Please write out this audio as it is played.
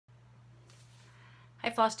Hi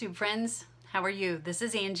Flosstube friends, how are you? This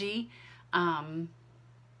is Angie, BubMy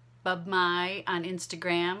on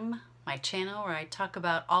Instagram, my channel where I talk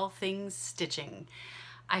about all things stitching.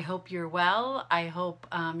 I hope you're well. I hope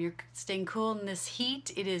you're staying cool in this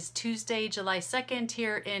heat. It is Tuesday, July 2nd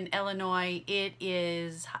here in Illinois. It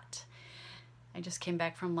is hot. I just came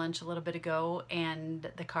back from lunch a little bit ago and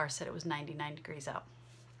the car said it was 99 degrees out.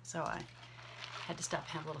 So I had to stop and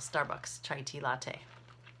have a little Starbucks chai tea latte.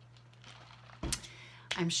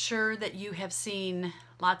 I'm sure that you have seen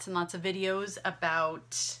lots and lots of videos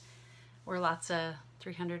about where lots of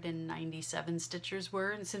 397 stitchers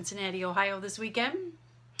were in Cincinnati, Ohio this weekend.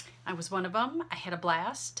 I was one of them. I had a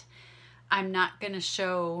blast. I'm not going to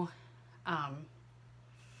show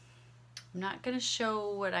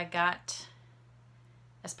what I got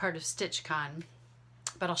as part of StitchCon,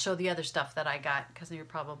 but I'll show the other stuff that I got because you're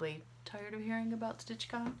probably tired of hearing about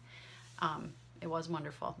StitchCon. It was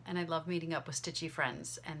wonderful, and I love meeting up with stitchy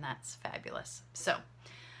friends, and that's fabulous. So,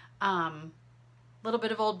 little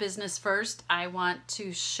bit of old business first. I want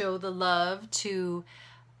to show the love to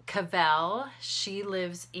Cavell. She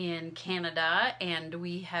lives in Canada, and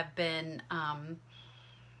we have been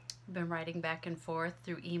writing back and forth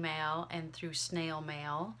through email and through snail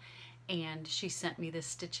mail, and she sent me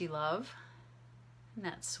this stitchy love. Isn't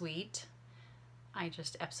that sweet? I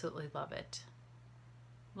just absolutely love it.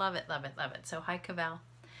 Love it, love it, love it. So hi, Cavell.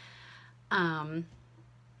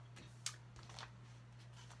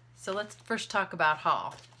 So let's first talk about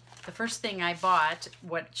haul. The first thing I bought,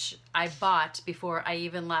 which I bought before I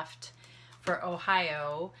even left for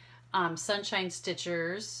Ohio, Sunshine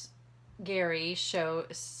Stitchers. Gary showed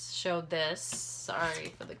this.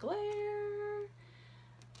 Sorry for the glare.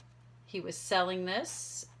 He was selling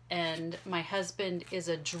this, and my husband is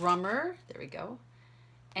a drummer. There we go.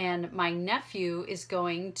 And my nephew is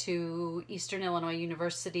going to Eastern Illinois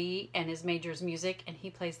University, and his major is music, and he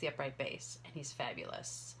plays the upright bass, and he's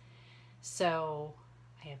fabulous. So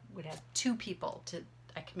I would have two people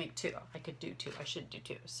I could make two. I could do two. I should do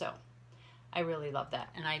two. So I really love that.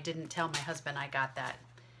 And I didn't tell my husband I got that.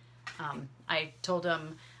 I told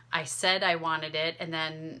him, I said I wanted it, and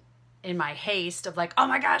then in my haste of like, oh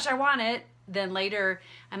my gosh, I want it. Then later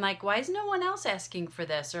I'm like, why is no one else asking for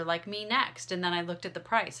this, or like me next? And then I looked at the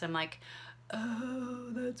price. I'm like, oh,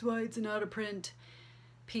 that's why it's an out of print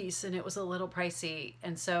piece, and it was a little pricey.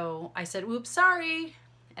 And so I said, whoops, sorry.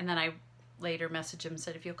 And then I later messaged him and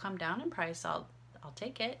said, if you'll come down in price, I'll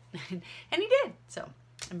take it. And he did. So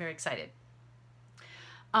I'm very excited.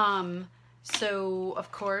 So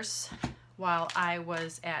of course, while I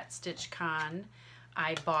was at StitchCon,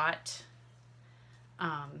 I bought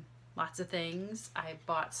lots of things. I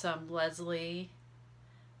bought some Leslie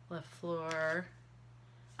LaFleur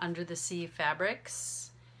Under the Sea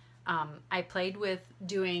fabrics. I played with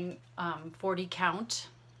doing 40 count.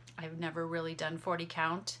 I've never really done 40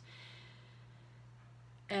 count.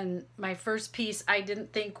 And my first piece I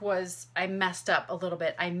didn't think was, I messed up a little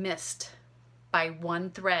bit. I missed by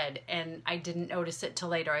one thread, and I didn't notice it till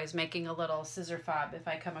later. I was making a little scissor fob. If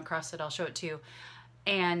I come across it, I'll show it to you.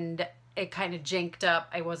 And it kind of janked up.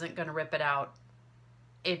 I wasn't going to rip it out.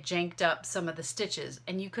 It janked up some of the stitches,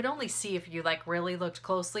 and you could only see if you like really looked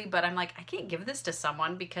closely, but I'm like, I can't give this to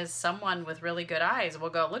someone because someone with really good eyes will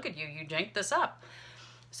go, look at you, you janked this up.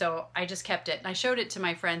 So I just kept it, and I showed it to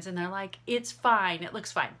my friends, and they're like, it's fine, it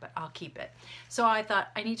looks fine, but I'll keep it. So I thought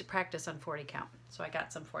I need to practice on 40 count. So I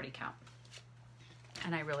got some 40 count,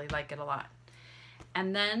 and I really like it a lot.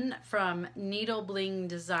 And then from Needle Bling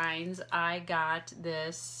Designs, I got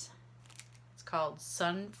this. It's called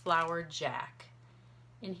Sunflower Jack.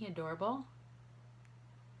 Isn't he adorable?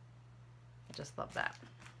 I just love that.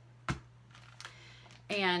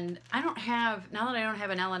 And I don't have, now that I don't have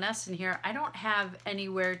an LNS in here, I don't have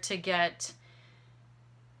anywhere to get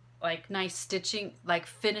like nice stitching, like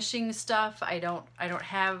finishing stuff. I don't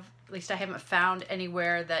have, at least I haven't found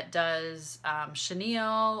anywhere that does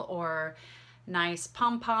chenille or nice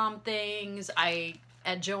pom-pom things.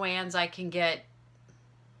 At Joann's I can get,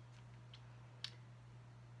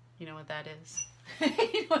 you know what that is?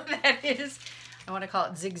 You know what that is? I want to call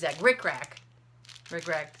it zigzag, rick-rack,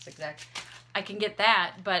 zigzag. I can get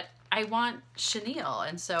that, but I want chenille,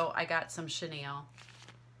 and so I got some chenille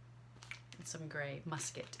and some gray.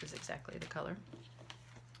 Musket is exactly the color.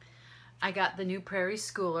 I got the new Prairie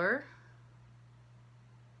Schooler,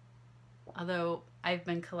 although I've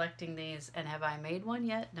been collecting these, and have I made one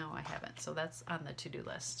yet? No, I haven't, so that's on the to-do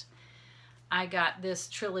list. I got this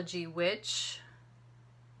Trilogy Witch.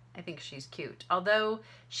 I think she's cute, although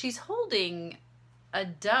she's holding a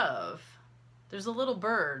dove. There's a little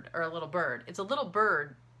bird, or a little bird. It's a little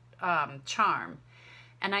bird charm,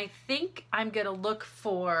 And I think I'm gonna look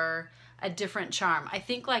for a different charm. I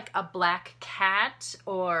think like a black cat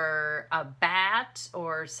or a bat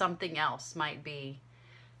or something else might be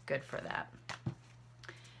good for that.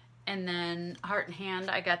 And then Heart and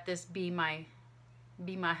Hand, I got this Be My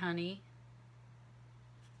Honey.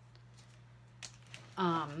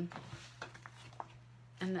 And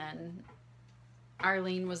then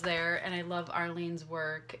Arlene was there, and I love Arlene's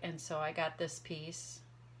work, and so I got this piece.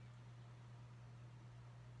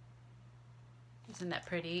 Isn't that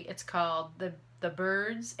pretty? It's called The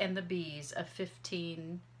Birds and the Bees of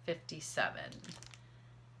 1557.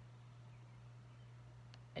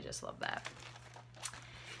 I just love that.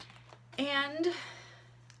 And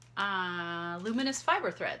luminous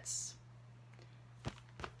fiber threads.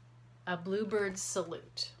 A bluebird's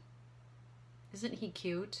salute. Isn't he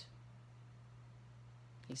cute?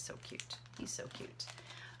 He's so cute. He's so cute.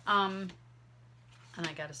 And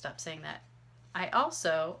I gotta stop saying that. I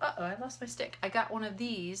also, uh-oh, I lost my stick. I got one of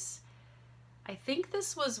these. I think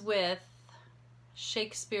this was with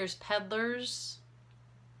Shakespeare's Peddlers.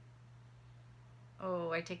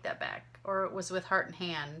 Oh, I take that back. Or it was with Heart and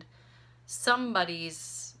Hand.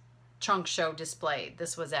 Somebody's trunk show display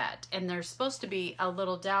this was at. And there's supposed to be a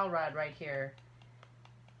little dowel rod right here.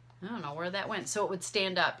 I don't know where that went. So it would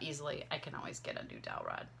stand up easily. I can always get a new dowel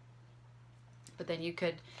rod. But then you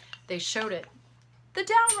could, they showed it. The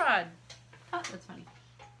dowel rod. Oh, that's funny.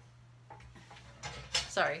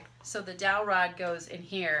 Sorry. So the dowel rod goes in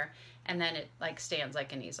here and then it like stands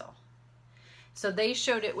like an easel. So they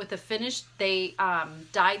showed it with a finished, they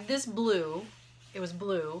dyed this blue. It was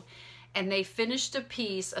blue. And they finished a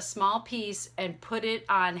piece, a small piece, and put it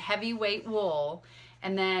on heavyweight wool.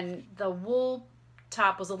 And then the wool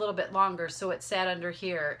top was a little bit longer, so it sat under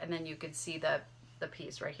here, and then you could see the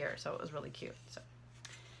piece right here. So it was really cute. So I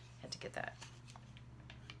had to get that.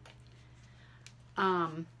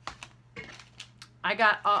 I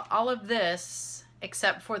got all of this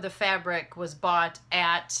except for the fabric was bought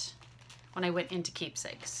at when I went into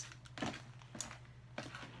Keepsakes.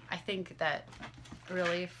 I think that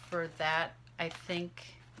really for that, I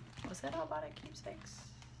think, was that all bought at Keepsakes?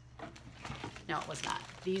 No, it was not.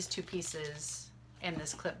 These two pieces and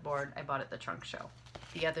this clipboard I bought at the trunk show.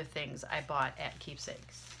 The other things I bought at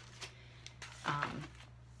Keepsakes.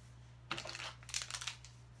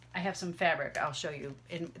 I have some fabric I'll show you.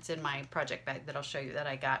 It's in my project bag that I'll show you that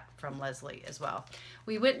I got from Leslie as well.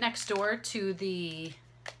 We went next door to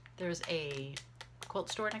there's a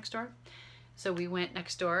quilt store next door. So we went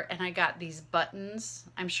next door and I got these buttons.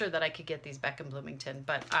 I'm sure that I could get these back in Bloomington,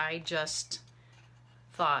 but I just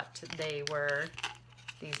thought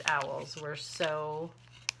these owls were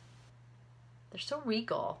they're so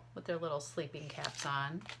regal with their little sleeping caps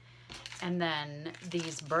on. And then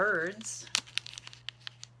these birds.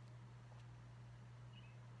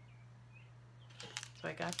 So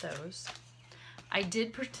I got those. I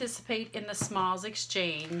did participate in the Smalls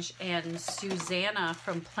Exchange, and Susanna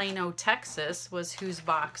from Plano, Texas was whose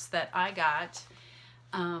box that I got.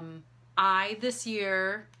 I, this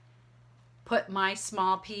year, put my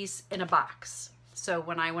small piece in a box. So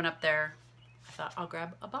when I went up there, I thought, I'll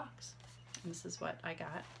grab a box. And this is what I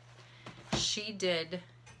got. She did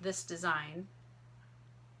this design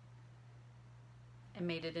and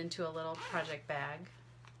made it into a little project bag.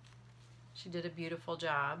 She did a beautiful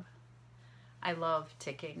job. I love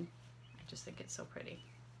ticking. I just think it's so pretty.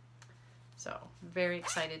 So very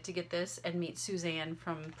excited to get this and meet Suzanne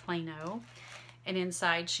from Plano. And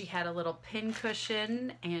inside she had a little pin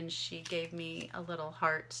cushion and she gave me a little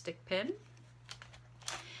heart stick pin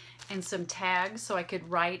and some tags so I could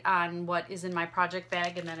write on what is in my project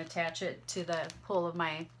bag and then attach it to the pull of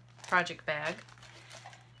my project bag.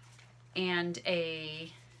 And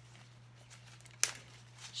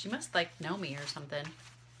she must like know me or something.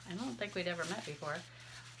 I don't think we'd ever met before.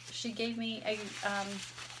 She gave me a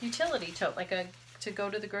utility tote, like to go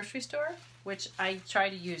to the grocery store, which I try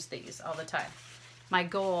to use these all the time. My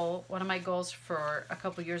goal, one of my goals for a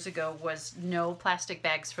couple years ago was no plastic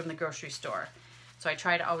bags from the grocery store. So I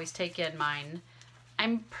try to always take in mine.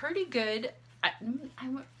 I'm pretty good.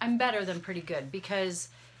 I'm better than pretty good because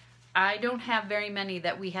I don't have very many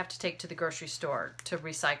that we have to take to the grocery store to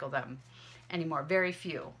recycle them anymore. Very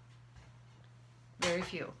few. Very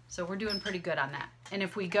few. So we're doing pretty good on that. And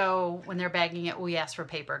if we go, when they're bagging it, we ask for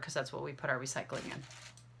paper because that's what we put our recycling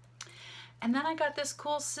in. And then I got this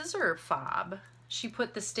cool scissor fob. She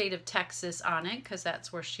put the state of Texas on it because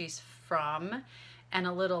that's where she's from. And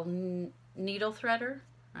a little needle threader,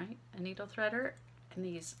 right? A needle threader. And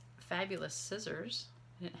these fabulous scissors.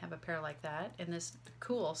 I didn't have a pair like that. And this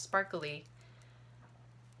cool sparkly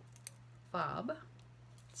fob.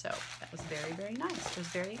 So that was very, very nice. It was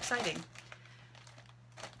very exciting.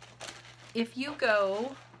 If you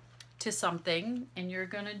go to something and you're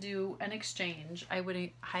gonna do an exchange, I would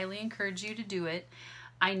highly encourage you to do it.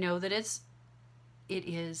 I know that it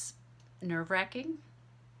is nerve-wracking.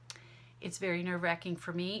 It's very nerve-wracking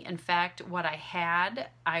for me. In fact, what I had,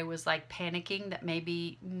 I was like panicking that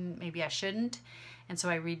maybe I shouldn't. And so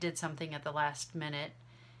I redid something at the last minute,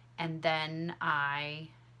 and then I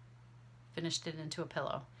finished it into a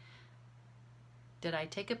pillow. Did I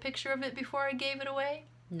take a picture of it before I gave it away?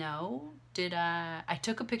 No. Did I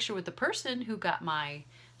took a picture with the person who got my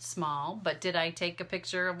small, but did I take a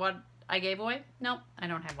picture of what I gave away? No, I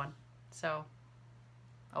don't have one. So,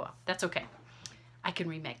 oh well, that's okay. I can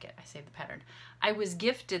remake it. I saved the pattern. I was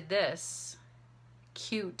gifted this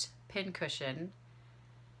cute pin cushion,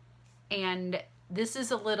 and this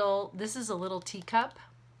is a little teacup.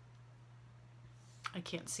 I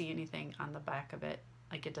can't see anything on the back of it.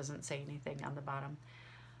 Like, it doesn't say anything on the bottom.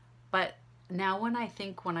 But now when I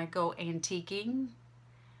go antiquing,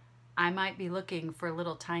 I might be looking for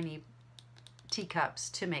little tiny teacups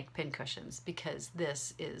to make pin cushions, because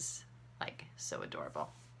this is like so adorable.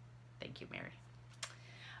 Thank you, Mary.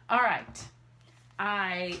 All right,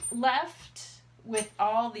 I left with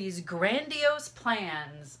all these grandiose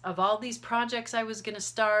plans of all these projects I was going to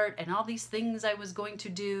start and all these things I was going to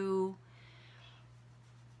do.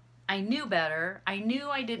 I knew better. I knew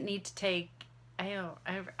I didn't need to take, I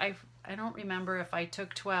don't remember if I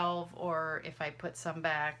took 12 or if I put some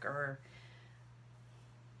back, or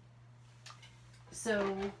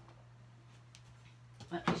so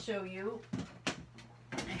let me show you.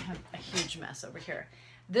 I have a huge mess over here.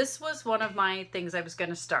 This was one of my things I was going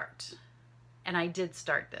to start, and I did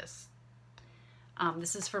start this.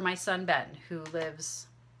 This is for my son Ben, who lives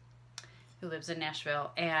in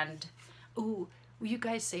Nashville. And ooh, will you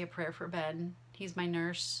guys say a prayer for Ben? He's my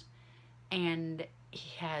nurse, and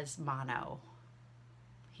he has mono.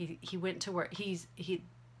 He went to work. They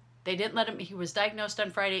didn't let him. He was diagnosed on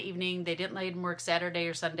Friday evening. They didn't let him work Saturday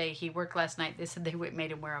or Sunday. He worked last night. They said they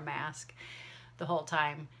made him wear a mask the whole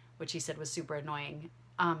time, which he said was super annoying.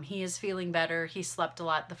 He is feeling better. He slept a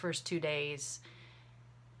lot the first 2 days,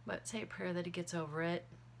 but say a prayer that he gets over it.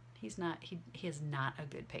 He is not a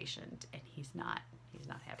good patient, and he's not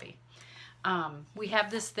happy. We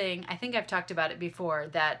have this thing, I think I've talked about it before,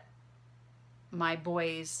 that my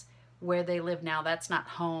boys, where they live now, that's not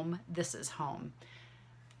home. This is home.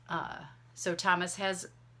 So Thomas has,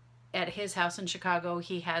 at his house in Chicago,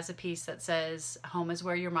 he has a piece that says, "Home is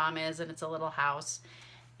where your mom is," and it's a little house.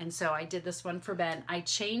 And so I did this one for Ben. I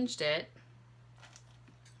changed it.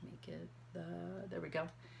 There we go.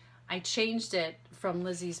 I changed it from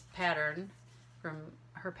Lizzie's pattern, from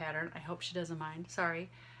her pattern. I hope she doesn't mind. Sorry.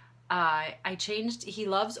 I changed, he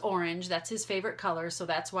loves orange. That's his favorite color. So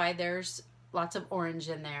that's why there's lots of orange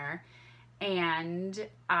in there. And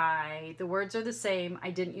the words are the same. I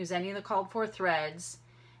didn't use any of the called for threads.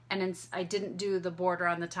 And I didn't do the border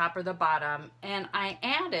on the top or the bottom. And I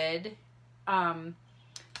added,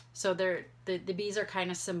 so the bees are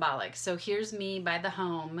kind of symbolic. So here's me by the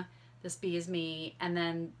home. This bee is me. And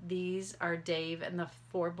then these are Dave and the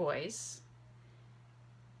 4 boys.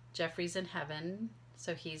 Jeffrey's in heaven,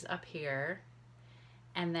 so he's up here.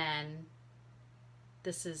 And then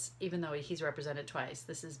this is, even though he's represented twice,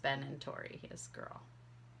 this is Ben and Tori, his girl.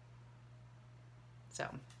 So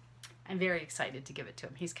I'm very excited to give it to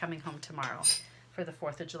him. He's coming home tomorrow for the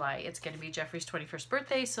 4th of July. It's going to be Jeffrey's 21st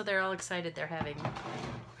birthday, so they're all excited. We're having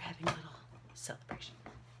a little celebration.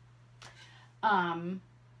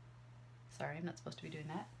 Sorry, I'm not supposed to be doing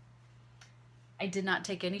that. I did not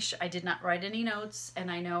take any, I did not write any notes, and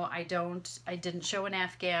I know I didn't show an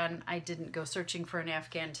Afghan. I didn't go searching for an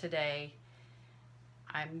Afghan today.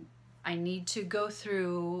 I need to go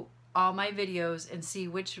through all my videos and see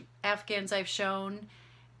which Afghans I've shown,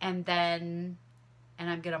 and I'm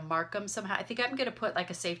going to mark them somehow. I think I'm going to put like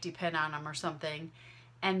a safety pin on them or something,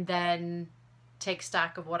 and then take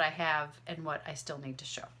stock of what I have and what I still need to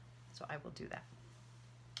show. So I will do that.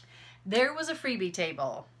 There was a freebie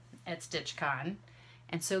table at StitchCon,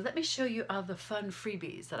 and so let me show you all the fun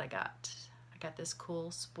freebies that I got. I got this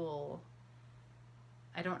cool spool.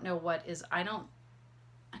 I don't know what is, I don't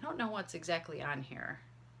know what's exactly on here,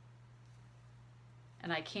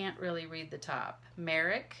 and I can't really read the top.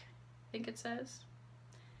 Merrick, I think it says.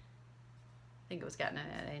 I think it was gotten in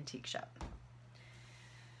an antique shop.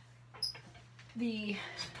 The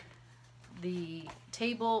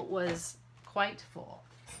table was quite full.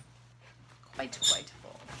 Quite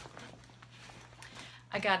full.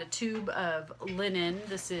 I got a tube of linen.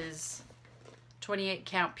 This is 28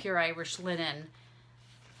 count pure Irish linen.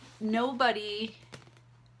 Nobody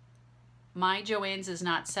My Joann's is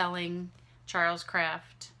not selling Charles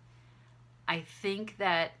Craft. I think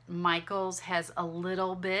that Michael's has a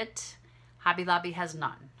little bit. Hobby Lobby has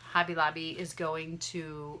none. Hobby Lobby is going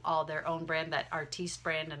to all their own brand, that Artiste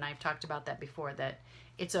brand, and I've talked about that before, that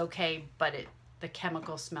it's okay, but the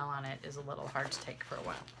chemical smell on it is a little hard to take for a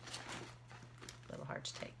while. A little hard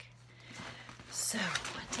to take. So,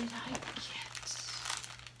 what did I get?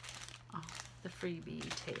 Oh, the freebie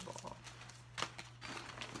table.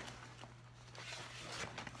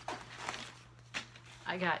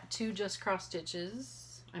 I got 2 just cross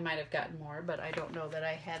stitches. I might have gotten more, but I don't know that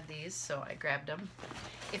I had these, so I grabbed them.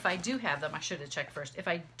 If I do have them, I should have checked first. If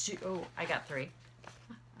I do, oh, I got 3.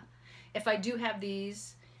 If I do have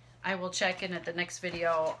these, I will check, and at the next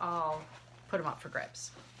video, I'll put them up for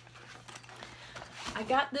grabs. I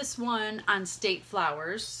got this one on State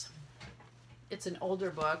Flowers. It's an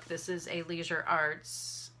older book. This is a Leisure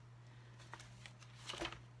Arts.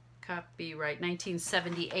 Copyright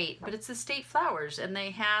 1978, but it's the State Flowers, and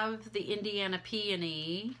they have the Indiana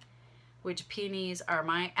peony, which peonies are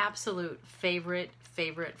my absolute favorite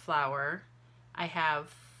flower. I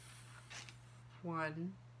have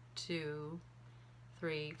 1, 2,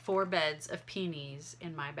 3, 4 beds of peonies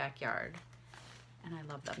in my backyard, and I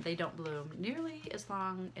love them. They don't bloom nearly as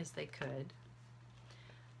long as they could,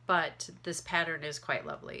 but this pattern is quite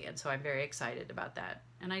lovely, and so I'm very excited about that.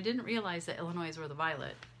 And I didn't realize that Illinois were the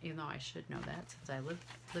violet, even though I should know that since I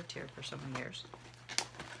lived here for so many years.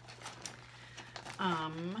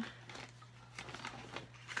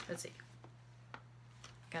 Let's see.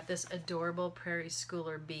 Got this adorable Prairie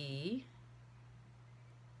Schooler bee.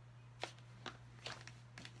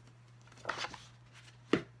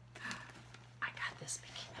 I got this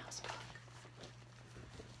Mickey Mouse book.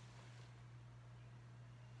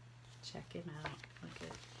 Check him out. Look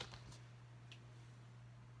at.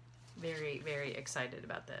 Very, very excited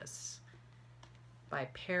about this. By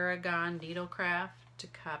Paragon Needlecraft, to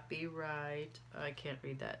copyright, I can't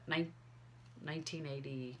read that,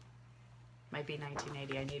 1980, might be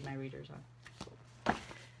 1980, I need my readers on.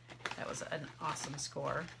 That was an awesome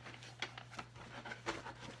score.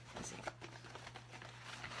 Let's see.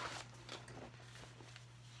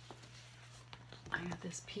 I got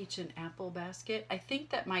this peach and apple basket. I think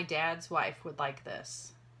that my dad's wife would like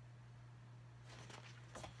this.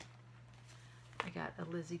 I got a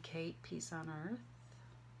Lizzie Kate Peace on Earth.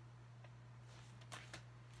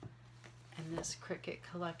 And this Cricket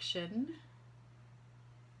collection.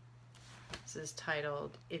 This is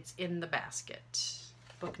titled It's in the Basket.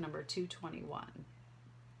 Book number 221.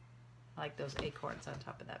 I like those acorns on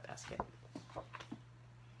top of that basket.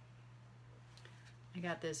 I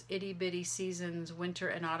got this Itty Bitty Seasons Winter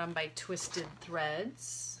and Autumn by Twisted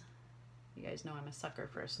Threads. You guys know I'm a sucker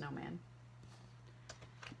for a snowman.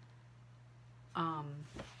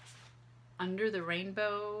 Under the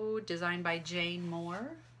Rainbow, designed by Jane Moore.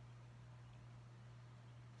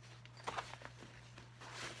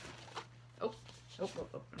 Oh, don't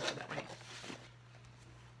go that way.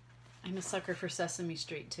 I'm a sucker for Sesame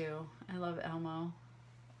Street too. I love Elmo.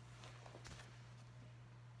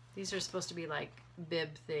 These are supposed to be like bib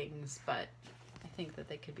things, but I think that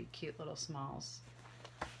they could be cute little smalls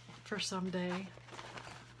for someday,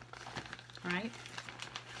 right?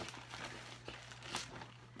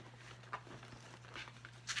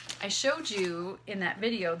 I showed you in that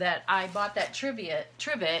video that I bought that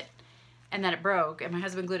trivet and then it broke, and my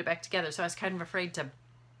husband glued it back together, so I was kind of afraid to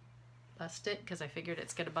bust it because I figured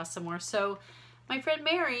it's going to bust some more. So my friend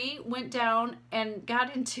Mary went down and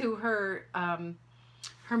got into her,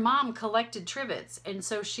 her mom collected trivets, and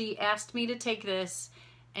so she asked me to take this,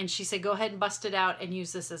 and she said, go ahead and bust it out and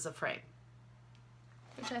use this as a frame,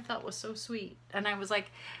 which I thought was so sweet. And I was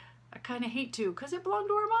like, I kind of hate to because it belonged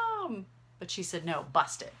to her mom. But she said, no,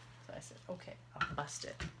 bust it. So I said, okay, I'll bust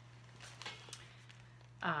it.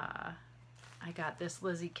 I got this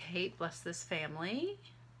Lizzie Kate, Bless This Family.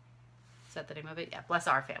 Is that the name of it? Yeah, Bless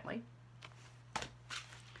Our Family.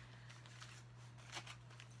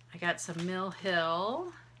 I got some Mill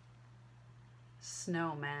Hill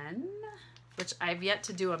Snowmen, which I've yet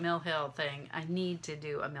to do a Mill Hill thing. I need to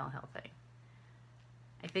do a Mill Hill thing.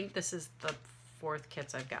 I think this is the 4th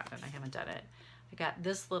kits I've gotten. I haven't done it. I got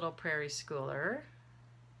this little Prairie Schooler.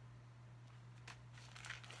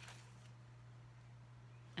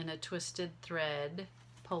 And a Twisted Thread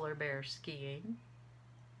Polar Bear Skiing.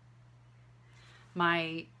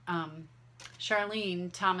 My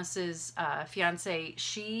Charlene Thomas's fiance,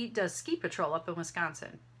 she does ski patrol up in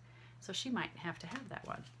Wisconsin, so she might have to have that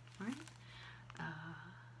one. All right.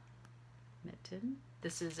 Mitten.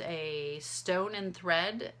 This is a Stone and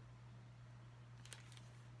Thread.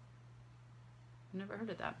 Never heard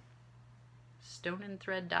of that.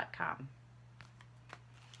 stoneandthread.com.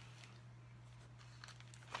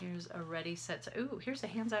 Here's a ready set. Ooh, here's a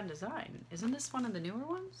hands-on design. Isn't this one of the newer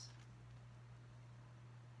ones?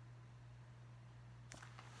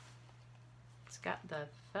 It's got the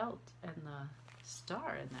felt and the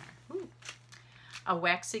star in there. Ooh. A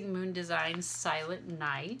waxing moon design, Silent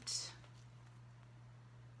Night.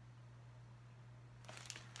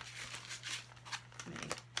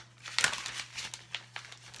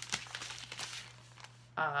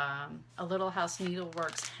 A Little House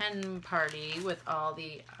Needleworks hen party with all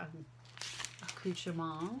the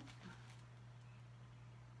accoutrements.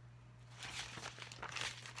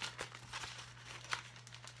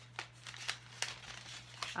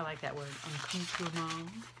 I like that word, accoutrement.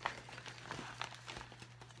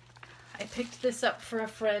 I picked this up for a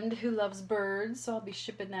friend who loves birds, so I'll be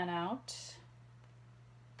shipping that out.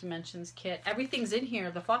 Dimensions kit. Everything's in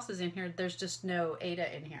here. The floss is in here. There's just no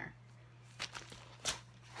Ada in here.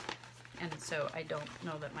 And so I don't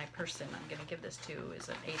know that my person I'm going to give this to is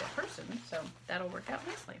an Ada person, so that'll work out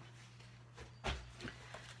nicely.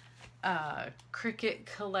 Cricut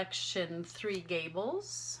Collection 3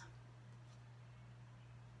 Gables.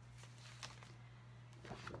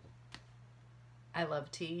 I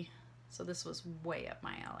love tea, so this was way up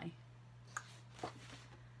my alley.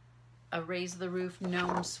 A Raise the Roof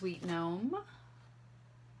Gnome Sweet Gnome.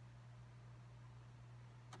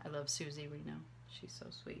 I love Susie Reno. She's so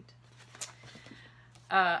sweet.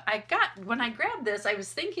 When I grabbed this, I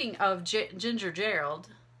was thinking of Ginger Gerald,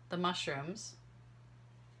 the mushrooms.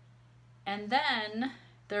 And then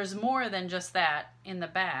there's more than just that in the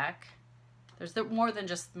back. There's more than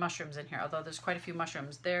just mushrooms in here, although there's quite a few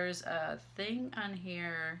mushrooms. There's a thing on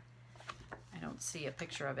here. I don't see a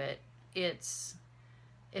picture of it. It's,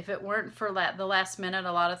 if it weren't for the last minute,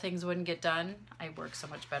 a lot of things wouldn't get done. I work so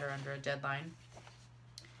much better under a deadline.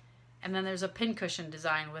 And then there's a pincushion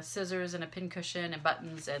design with scissors and a pincushion and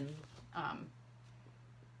buttons and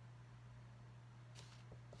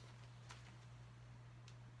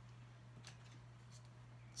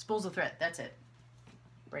spools of thread. That's it.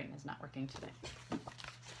 Brain is not working today.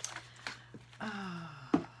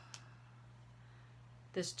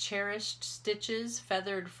 This Cherished Stitches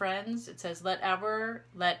Feathered Friends. It says, let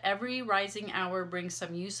every rising hour bring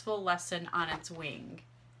some useful lesson on its wing.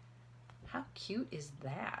 How cute is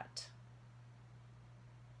that?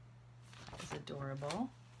 That is adorable.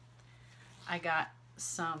 I got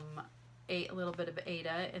a little bit of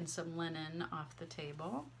Ada and some linen off the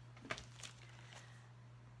table.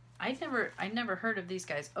 I never heard of these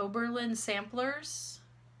guys. Oberlin Samplers.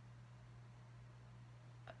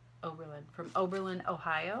 Oberlin, from Oberlin,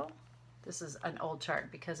 Ohio. This is an old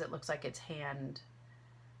chart because it looks like it's hand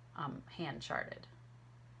charted.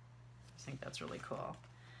 I think that's really cool.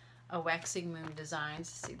 A Waxing Moon Designs.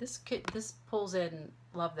 See, this pulls in,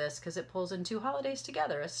 love this, because it pulls in 2 holidays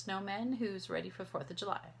together. A snowman who's ready for 4th of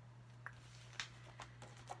July.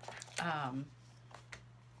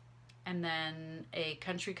 And then a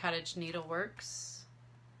Country Cottage Needleworks.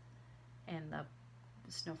 And the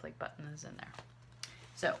snowflake button is in there.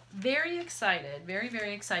 So, very excited, very,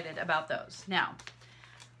 very excited about those. Now,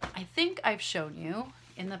 I think I've shown you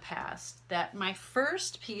in the past that my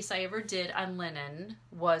first piece I ever did on linen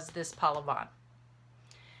was this Paula Vaughn.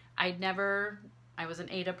 I was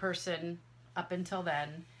an Ada person up until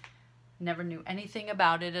then, never knew anything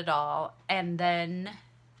about it at all. And then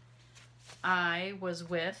I was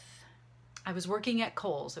working at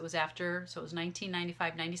Kohl's. It was after, so it was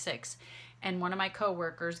 1995, 96. And one of my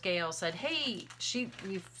coworkers, Gail, said, hey,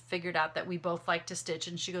 we figured out that we both like to stitch.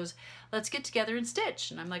 And she goes, let's get together and stitch.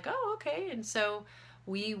 And I'm like, oh, okay. And so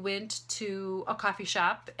we went to a coffee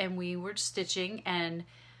shop and we were stitching, and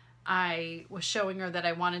I was showing her that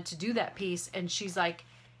I wanted to do that piece. And she's like,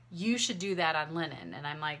 you should do that on linen. And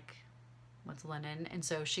I'm like, what's linen? And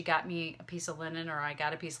so she got me a piece of linen, or I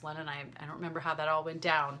got a piece of linen. I don't remember how that all went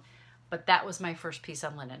down, but that was my first piece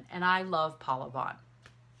on linen. And I love Paula Vaughn.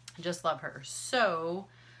 I just love her. So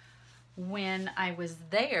when I was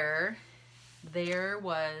there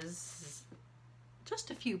was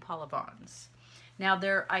just a few Paula Vaughns. Now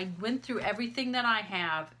I went through everything that I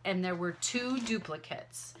have, and there were 2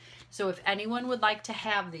 duplicates. So if anyone would like to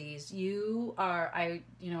have these, make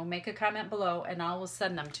a comment below and I will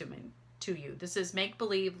send them to you. This is Make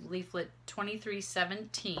Believe Leaflet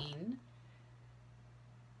 2317.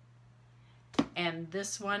 And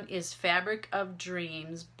this one is Fabric of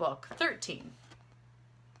Dreams, book 13.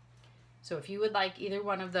 So if you would like either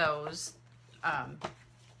one of those,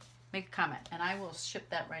 make a comment and I will ship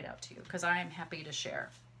that right out to you, because I am happy to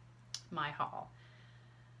share my haul.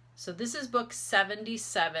 So this is book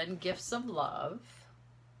 77, Gifts of Love.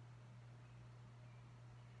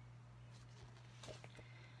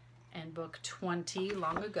 and book 20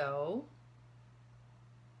 long ago.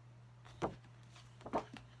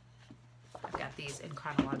 I've got these in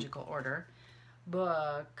chronological order.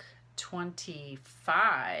 Book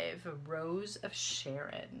 25, Rose of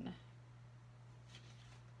Sharon.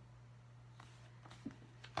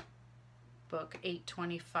 Book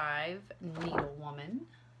 825, Needlewoman.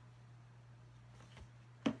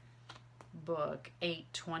 Book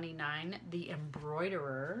 829, The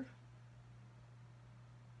Embroiderer.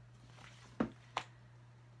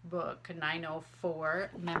 Book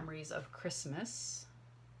 904, Memories of Christmas.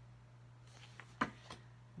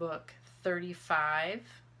 Book 35,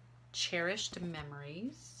 Cherished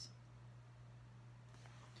Memories.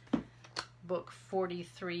 Book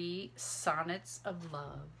 43, Sonnets of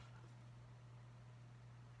Love.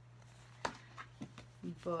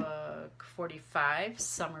 Book 45,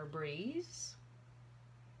 Summer Breeze.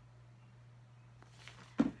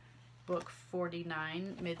 Book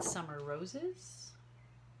 49, Midsummer Roses.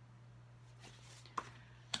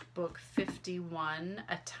 Book 51,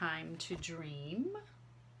 A Time to Dream.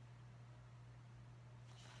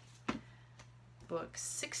 Book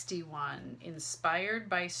 61, Inspired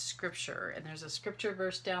by Scripture. And there's a scripture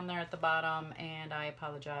verse down there at the bottom, and I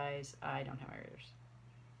apologize, I don't have my readers.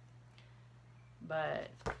 But,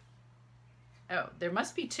 oh, there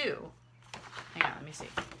must be two. Hang on, let me see.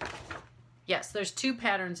 Yes, there's two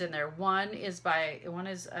patterns in there. One is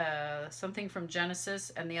something from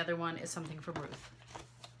Genesis, and the other one is something from Ruth.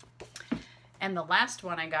 And the last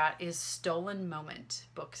one I got is Stolen Moment,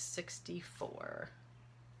 book 64.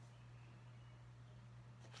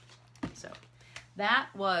 So that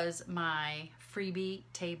was my freebie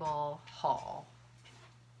table haul.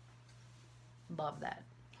 Love that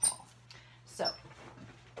haul. So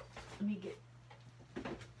let me get,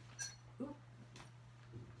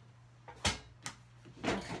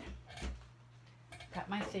 okay, got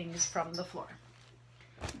my things from the floor.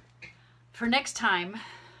 For next time,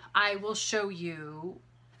 I will show you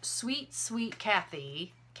Sweet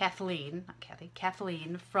Kathleen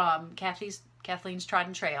from Kathleen's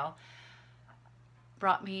Trodden Trail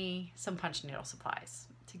brought me some punch needle supplies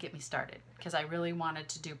to get me started because I really wanted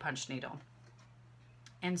to do punch needle.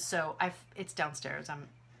 And so it's downstairs. I'm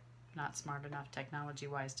not smart enough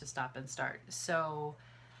technology-wise to stop and start. So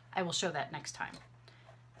I will show that next time.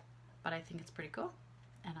 But I think it's pretty cool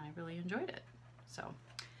and I really enjoyed it. So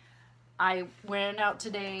I went out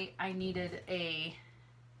today. I needed a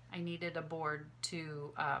board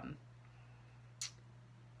to,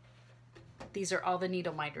 these are all the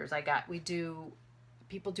needle minders I got.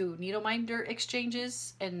 People do needle minder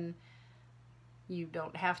exchanges, and you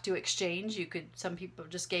don't have to exchange. Some people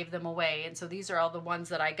just gave them away. And so these are all the ones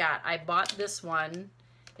that I got. I bought this one.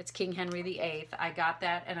 It's King Henry VIII. I got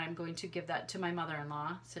that, and I'm going to give that to my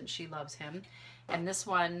mother-in-law since she loves him. And this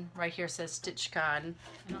one right here says StitchCon.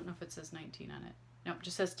 I don't know if it says 19 on it. Nope, it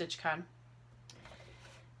just says StitchCon.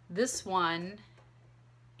 This one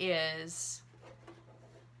is,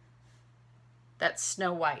 that's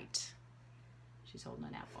Snow White. She's holding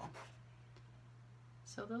an apple.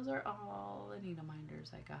 So those are all the needle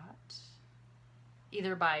minders I got,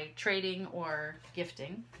 either by trading or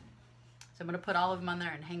gifting. So I'm going to put all of them on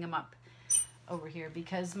there and hang them up over here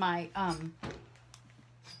because my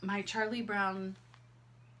Charlie Brown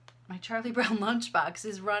lunchbox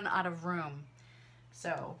is run out of room.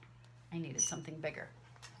 So I needed something bigger.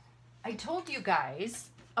 I told you guys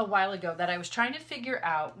a while ago that I was trying to figure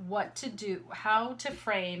out what to do, how to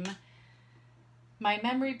frame my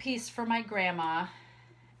memory piece for my grandma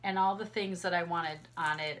and all the things that I wanted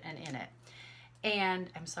on it and in it. And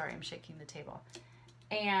I'm sorry, I'm shaking the table.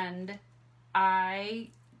 And I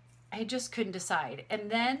just couldn't decide.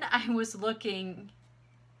 And then I was looking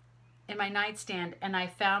in my nightstand and I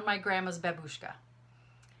found my grandma's babushka,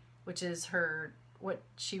 which is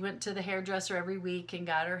she went to the hairdresser every week and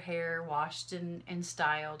got her hair washed and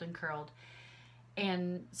styled and curled.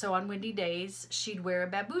 And so on windy days, she'd wear a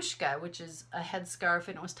babushka, which is a headscarf,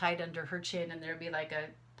 and it was tied under her chin, and there'd be like a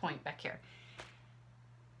point back here.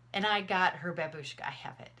 And I got her babushka. I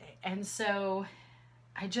have it. And so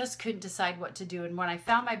I just couldn't decide what to do. And when I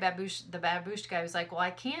found the babushka, I was like, well,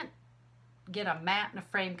 I can't get a mat and a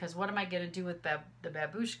frame because what am I going to do with the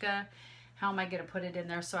babushka? How am I going to put it in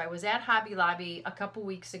there? So I was at Hobby Lobby a couple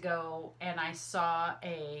weeks ago, and I saw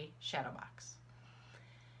a shadow box.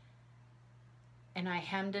 And I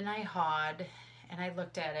hemmed and I hawed, and I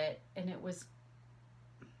looked at it, and it was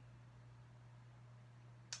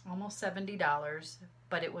almost $70,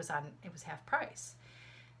 but it was half price.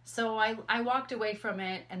 So I walked away from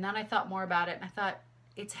it, and then I thought more about it, and I thought,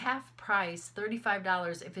 it's half price,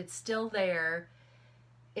 $35. If it's still there,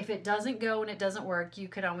 if it doesn't go and it doesn't work, you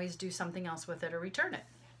could always do something else with it or return it.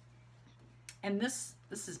 And this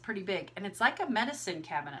is pretty big, and it's like a medicine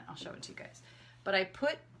cabinet. I'll show it to you guys. But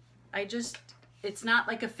it's not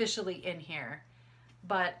like officially in here,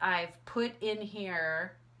 but I've put in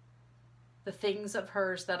here the things of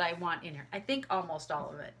hers that I want in here. I think almost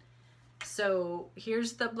all of it. So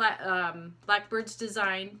here's the Blackbird's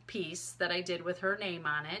design piece that I did with her name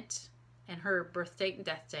on it and her birth date and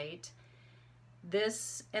death date.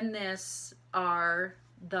 This and this are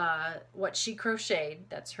what she crocheted.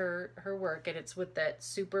 That's her work, and it's with that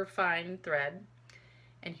super fine thread.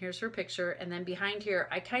 And here's her picture. And then behind here,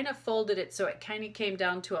 I kind of folded it so it kind of came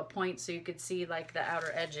down to a point so you could see like the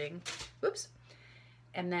outer edging. Whoops.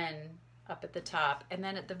 And then up at the top. And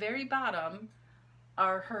then at the very bottom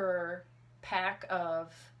are her pack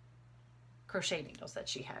of crochet needles that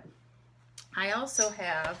she had. I also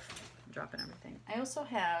have, I'm dropping everything. I also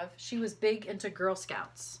have, she was big into Girl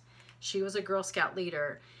Scouts. She was a Girl Scout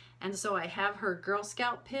leader. And so I have her Girl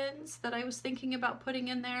Scout pins that I was thinking about putting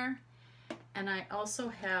in there. And I also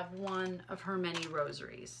have one of her many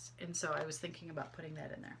rosaries. And so I was thinking about putting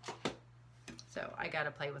that in there. So I got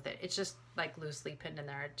to play with it. It's just like loosely pinned in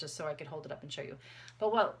there just so I could hold it up and show you.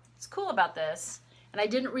 But what's cool about this, and I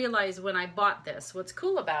didn't realize when I bought this, what's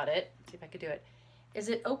cool about it, see if I could do it, is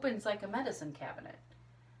it opens like a medicine cabinet.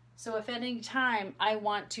 So if at any time I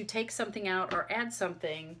want to take something out or add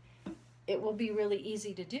something, it will be really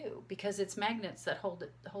easy to do because it's magnets that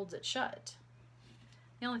holds it shut.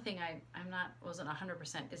 The only thing wasn't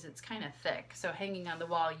 100% is it's kind of thick. So hanging on the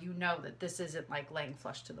wall, you know that this isn't like laying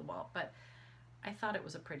flush to the wall, but I thought it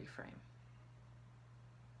was a pretty frame.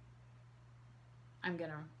 I'm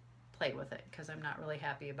gonna play with it because I'm not really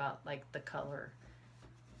happy about like the color,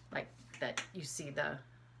 like that you see the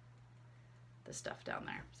stuff down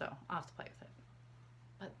there. So I'll have to play with it.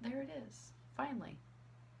 But there it is, finally.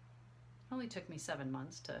 It only took me 7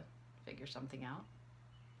 months to figure something out.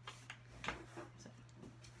 So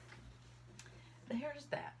there's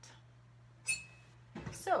that.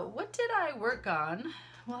 So what did I work on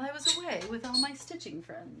while I was away with all my stitching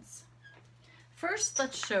friends? First,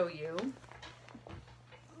 let's show you.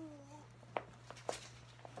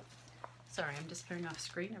 Sorry, I'm disappearing off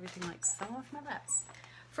screen. Everything like fell off my lap.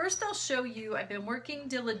 First, I'll show you, I've been working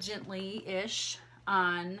diligently-ish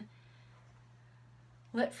on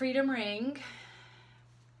Let Freedom Ring.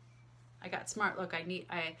 I got smart. Look,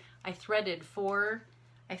 I threaded four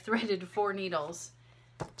needles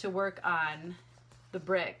to work on the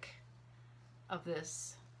brick of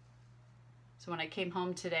this. So when I came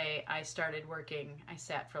home today, I started working. I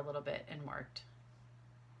sat for a little bit and worked.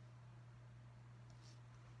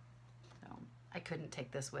 So I couldn't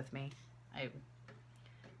take this with me. I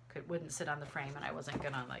wouldn't sit on the frame, and I wasn't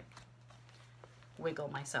gonna like wiggle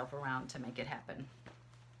myself around to make it happen.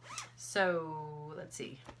 So let's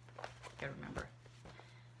see. Gotta remember.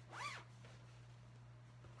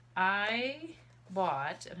 I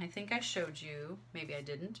bought, and I think I showed you, maybe I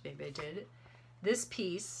didn't, maybe I did, this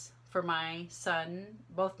piece for my son,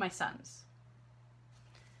 both my sons,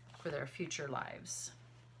 for their future lives.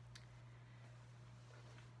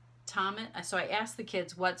 So I asked the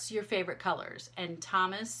kids, what's your favorite colors? And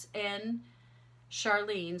Thomas and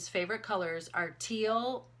Charlene's favorite colors are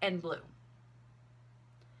teal and blue.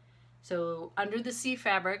 So Under the Sea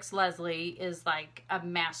Fabrics, Leslie is like a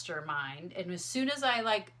mastermind. And as soon as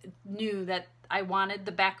I knew that I wanted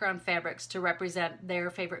the background fabrics to represent their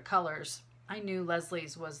favorite colors, I knew Leslie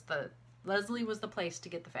was the place to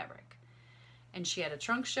get the fabric. And she had a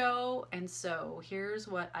trunk show, and so here's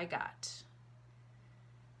what I got.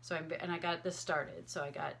 So I got this started, so I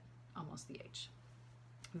got almost the H.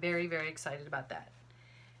 Very, very excited about that.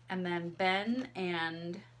 And then Ben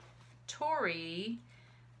and Tori,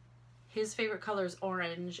 his favorite color is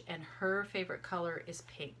orange, and her favorite color is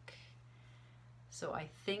pink. So I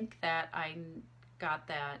think that I got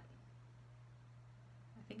that.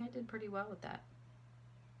 I think I did pretty well with that.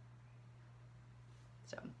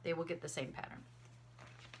 So they will get the same pattern.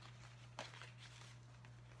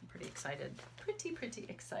 I'm pretty excited, pretty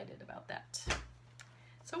excited about that.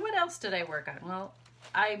 So what else did I work on? Well,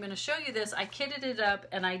 I'm going to show you this. I kitted it up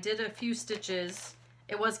and I did a few stitches.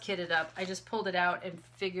 It was kitted up. I just pulled it out and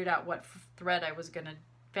figured out what fabric I was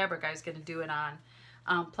going to do it on.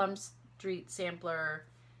 Plum Street Sampler,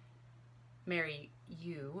 Mary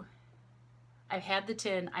You. I've had the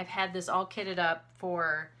tin. I've had this all kitted up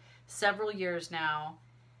for several years now,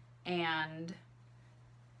 and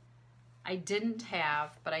I didn't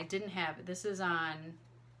have, this is on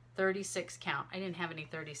 36 count. I didn't have any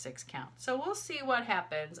 36 count. So we'll see what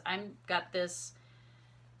happens. I've got this,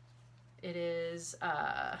 it is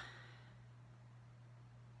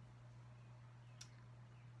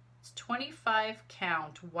It's 25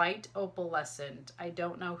 count white opalescent. I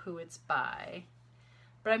don't know who it's by,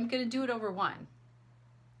 but I'm gonna do it over one.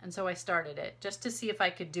 And so I started it just to see if I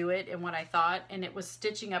could do it and what I thought, and it was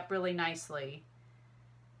stitching up really nicely.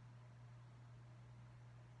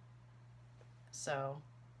 So,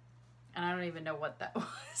 and I don't even know what that was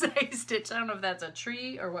I stitched. I don't know if that's a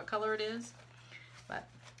tree or what color it is, but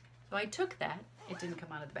so I took that. It didn't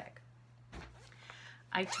come out of the bag.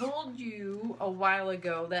 I told you a while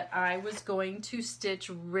ago that I was going to stitch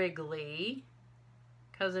Wrigley,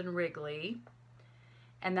 Cousin Wrigley,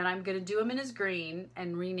 and then I'm going to do him in his green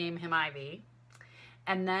and rename him Ivy.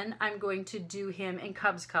 And then I'm going to do him in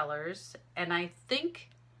Cubs colors, and I think,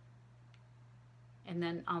 and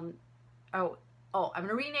then I'm going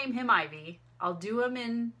to rename him Ivy. I'll do him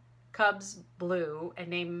in Cubs blue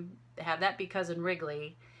and have that be Cousin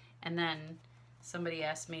Wrigley, and then somebody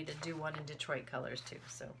asked me to do one in Detroit colors too,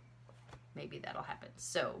 so maybe that'll happen.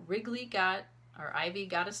 So Ivy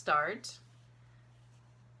got a start.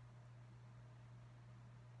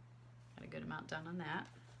 Got a good amount done on that.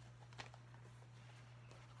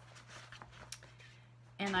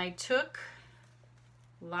 And I took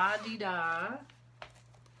La Di Da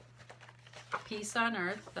Peace on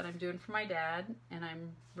Earth that I'm doing for my dad, and I'm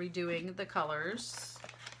redoing the colors.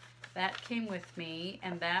 That came with me,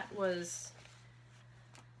 and that was,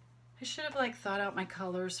 I should have like thought out my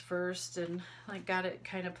colors first and like got it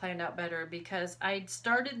kind of planned out better, because I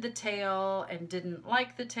started the tail and didn't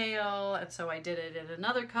like the tail, and so I did it in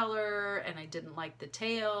another color and I didn't like the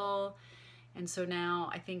tail, and so now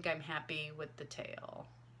I think I'm happy with the tail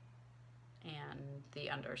and the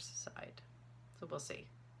underside. So we'll see.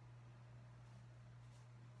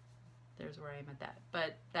 There's where I am at that.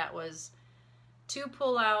 But that was 2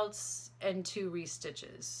 pullouts and 2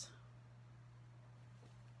 restitches,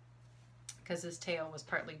 because his tail was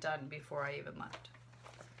partly done before I even left.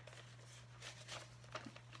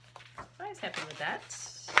 I was happy with that.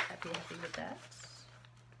 Happy with that.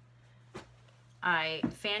 I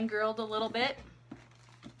fangirled a little bit.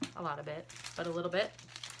 A lot of it, but a little bit.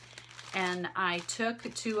 And I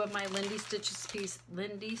took 2 of my Lindy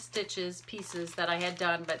Stitches pieces that I had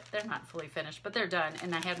done, but they're not fully finished, but they're done.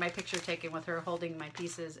 And I had my picture taken with her holding my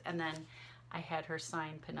pieces, and then I had her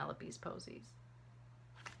sign Penelope's posies.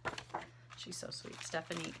 She's so sweet.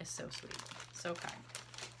 Stephanie is so sweet, so kind.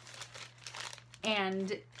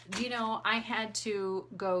 And, you know, I had to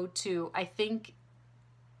go to, I think,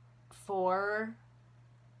 4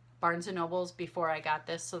 Barnes & Nobles before I got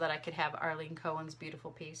this so that I could have Arlene Cohen's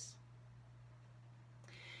beautiful piece.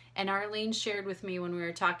 And Arlene shared with me when we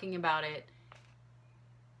were talking about it.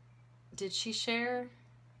 Did she share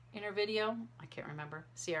in her video? I can't remember.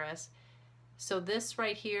 CRS. So this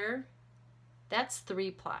right here, that's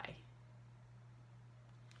 3-ply.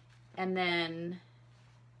 And then,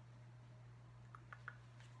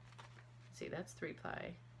 see, that's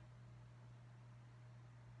 3-ply.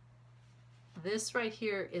 This right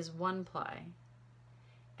here is 1-ply.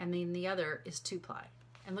 And then the other is 2-ply.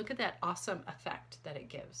 And look at that awesome effect that it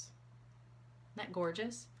gives. Isn't that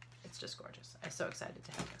gorgeous? It's just gorgeous. I'm so excited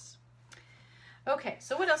to have this. Okay,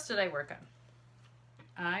 so what else did I work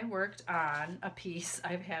on? I worked on a piece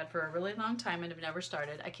I've had for a really long time and have never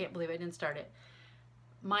started. I can't believe I didn't start it.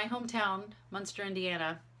 My hometown, Munster,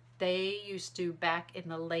 Indiana, they used to, back in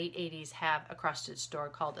the late 80s, have a cross-stitch store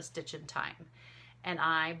called A Stitch in Time. And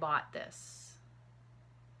I bought this.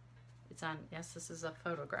 It's on, yes, this is a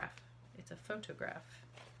photograph. It's a photograph.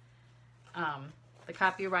 The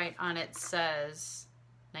copyright on it says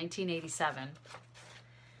 1987.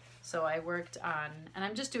 So I worked on, and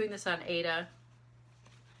I'm just doing this on Ada.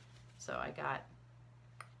 So I got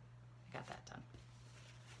that done.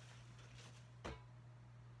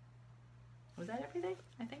 Was that everything?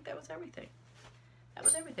 I think that was everything. That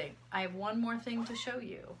was everything. I have one more thing to show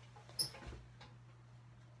you.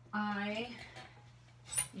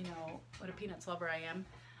 You know, what a Peanuts lover I am.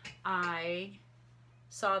 I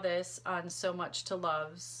saw this on So Much to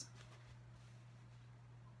Love's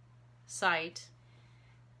site,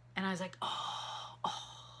 and I was like, oh,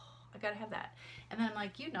 I gotta have that. And then I'm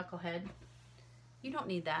like, you knucklehead, you don't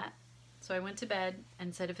need that. So I went to bed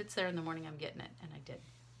and said, if it's there in the morning, I'm getting it, and I did.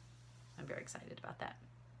 I'm very excited about that.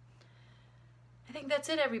 I think that's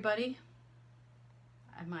it, everybody.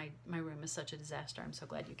 My room is such a disaster. I'm so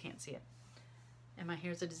glad you can't see it. And my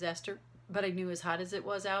hair's a disaster. But I knew, as hot as it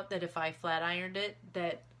was out, that if I flat ironed it,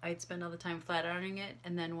 that I'd spend all the time flat ironing it,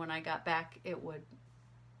 and then when I got back, it would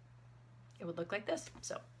look like this.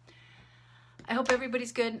 So I hope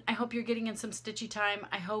everybody's good. I hope you're getting in some stitchy time.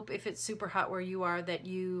 I hope, if it's super hot where you are, that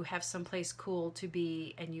you have someplace cool to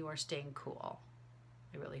be and you are staying cool.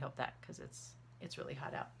 I really hope that, because it's really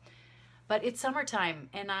hot out. But it's summertime,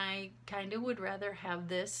 and I kind of would rather have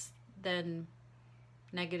this than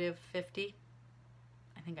 -50.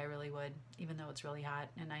 I think I really would, even though it's really hot,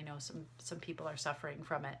 and I know some people are suffering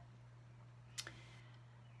from it.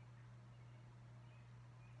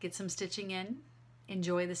 Get some stitching in.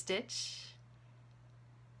 Enjoy the stitch.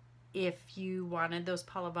 If you wanted those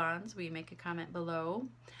Paula-Vons, will you make a comment below?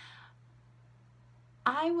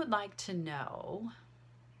 I would like to know,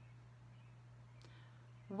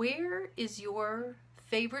 where is your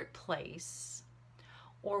favorite place,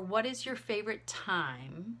 or what is your favorite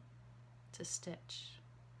time to stitch?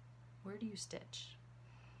 Where do you stitch?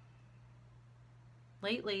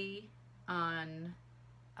 Lately I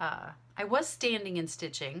was standing and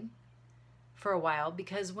stitching for a while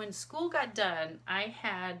because when school got done,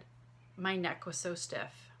 my neck was so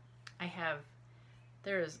stiff.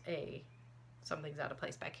 Something's out of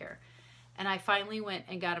place back here. And I finally went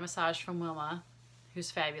and got a massage from Wilma, who's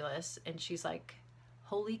fabulous. And she's like,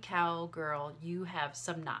 holy cow, girl, you have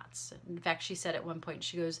some knots. In fact, she said at one point,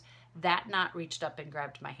 she goes, that knot reached up and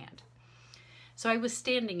grabbed my hand. So I was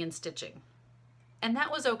standing and stitching. And that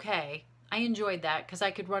was okay. I enjoyed that because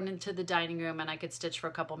I could run into the dining room and I could stitch for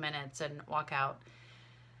a couple minutes and walk out.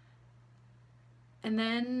 And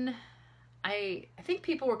then I think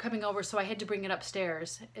people were coming over, so I had to bring it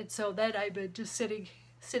upstairs. And so then I've been just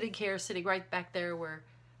sitting here, sitting right back there,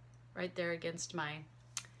 right there against my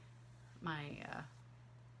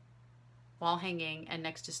wall hanging and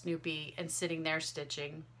next to Snoopy, and sitting there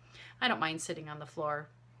stitching. I don't mind sitting on the floor.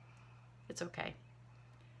 It's okay.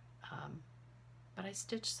 But I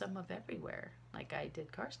stitched some of everywhere, like I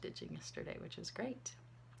did car stitching yesterday, which was great.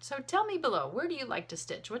 So tell me below, where do you like to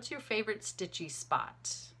stitch? What's your favorite stitchy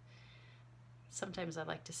spot? Sometimes I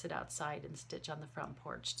like to sit outside and stitch on the front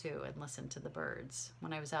porch too and listen to the birds.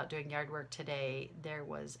 When I was out doing yard work today, there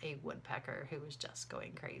was a woodpecker who was just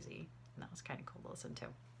going crazy. And that was kind of cool to listen to.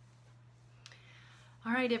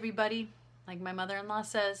 All right, everybody. Like my mother-in-law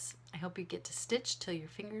says, I hope you get to stitch till your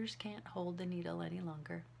fingers can't hold the needle any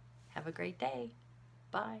longer. Have a great day.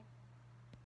 Bye.